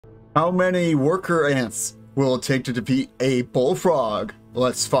How many worker ants will it take to defeat a bullfrog?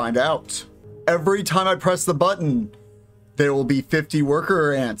 Let's find out. Every time I press the button, there will be 50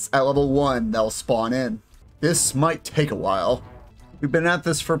 worker ants at level 1 that'll spawn in. This might take a while. We've been at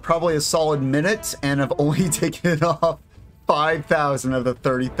this for probably a solid minute and have only taken off 5,000 of the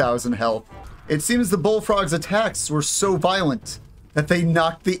 30,000 health. It seems the bullfrog's attacks were so violent that they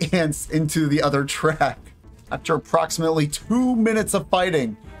knocked the ants into the other track. After approximately 2 minutes of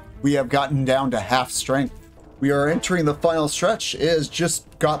fighting, we have gotten down to half strength. We are entering the final stretch. It has just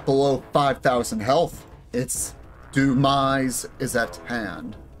got below 5,000 health. Its demise is at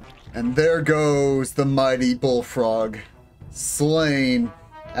hand. And there goes the mighty bullfrog, slain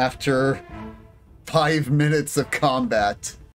after 5 minutes of combat.